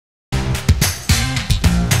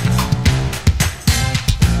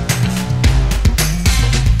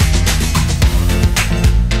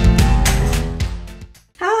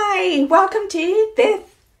welcome to This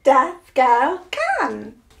Deaf Girl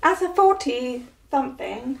Can. As a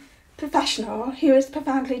 40-something professional who is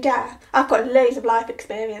profoundly deaf, I've got loads of life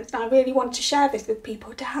experience and I really want to share this with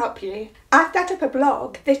people to help you. I've set up a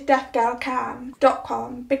blog,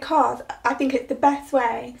 thisdeafgirlcan.com, because I think it's the best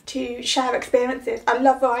way to share experiences. I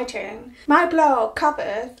love writing. My blog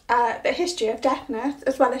covers the history of deafness,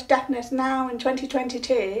 as well as deafness now in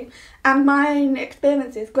 2022, and my own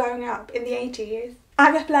experiences growing up in the 80s. I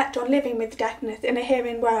reflect on living with deafness in a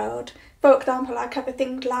hearing world. For example, I cover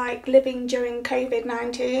things like living during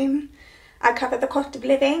COVID-19. I cover the cost of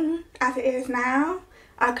living as it is now.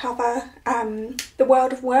 I cover the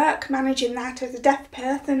world of work, managing that as a deaf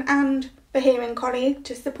person and a hearing colleague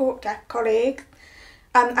to support deaf colleagues.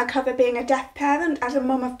 I cover being a deaf parent as a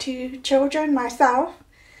mum of 2 children myself.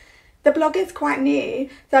 The blog is quite new,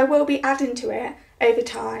 so I will be adding to it over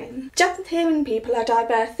time. Just as hearing people are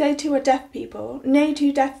diverse, so too are deaf people. No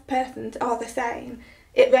two deaf persons are the same.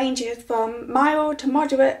 It ranges from mild to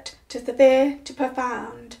moderate to severe to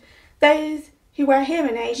profound. Those who wear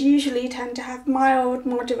hearing aids usually tend to have mild,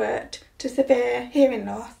 moderate to severe hearing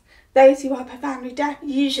loss. Those who are profoundly deaf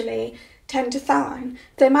usually tend to sign.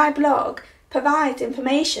 So my blog provides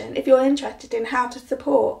information if you're interested in how to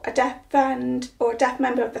support a deaf friend or a deaf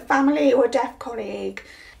member of the family or a deaf colleague.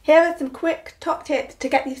 Here are some quick top tips to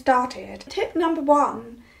get you started. Tip number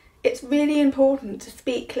 1. It's really important to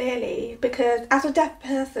speak clearly because as a deaf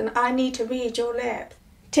person, I need to read your lips.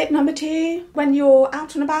 Tip number 2. When you're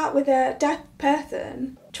out and about with a deaf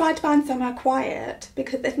person, try to find somewhere quiet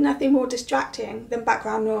because there's nothing more distracting than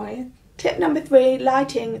background noise. Tip number 3.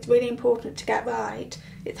 Lighting is really important to get right.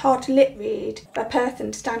 It's hard to lip read a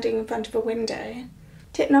person standing in front of a window.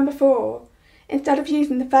 Tip number 4. Instead of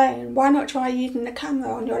using the phone, why not try using the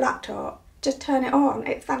camera on your laptop? Just turn it on,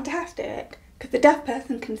 it's fantastic, because the deaf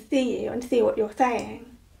person can see you and see what you're saying.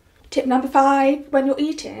 Tip number 5, when you're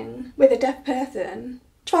eating with a deaf person,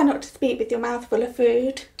 try not to speak with your mouth full of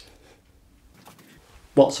food.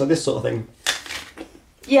 What, so this sort of thing?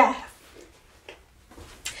 Yes.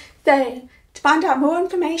 So, to find out more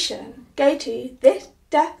information, go to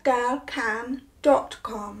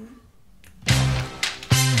thisdeafgirlcan.com.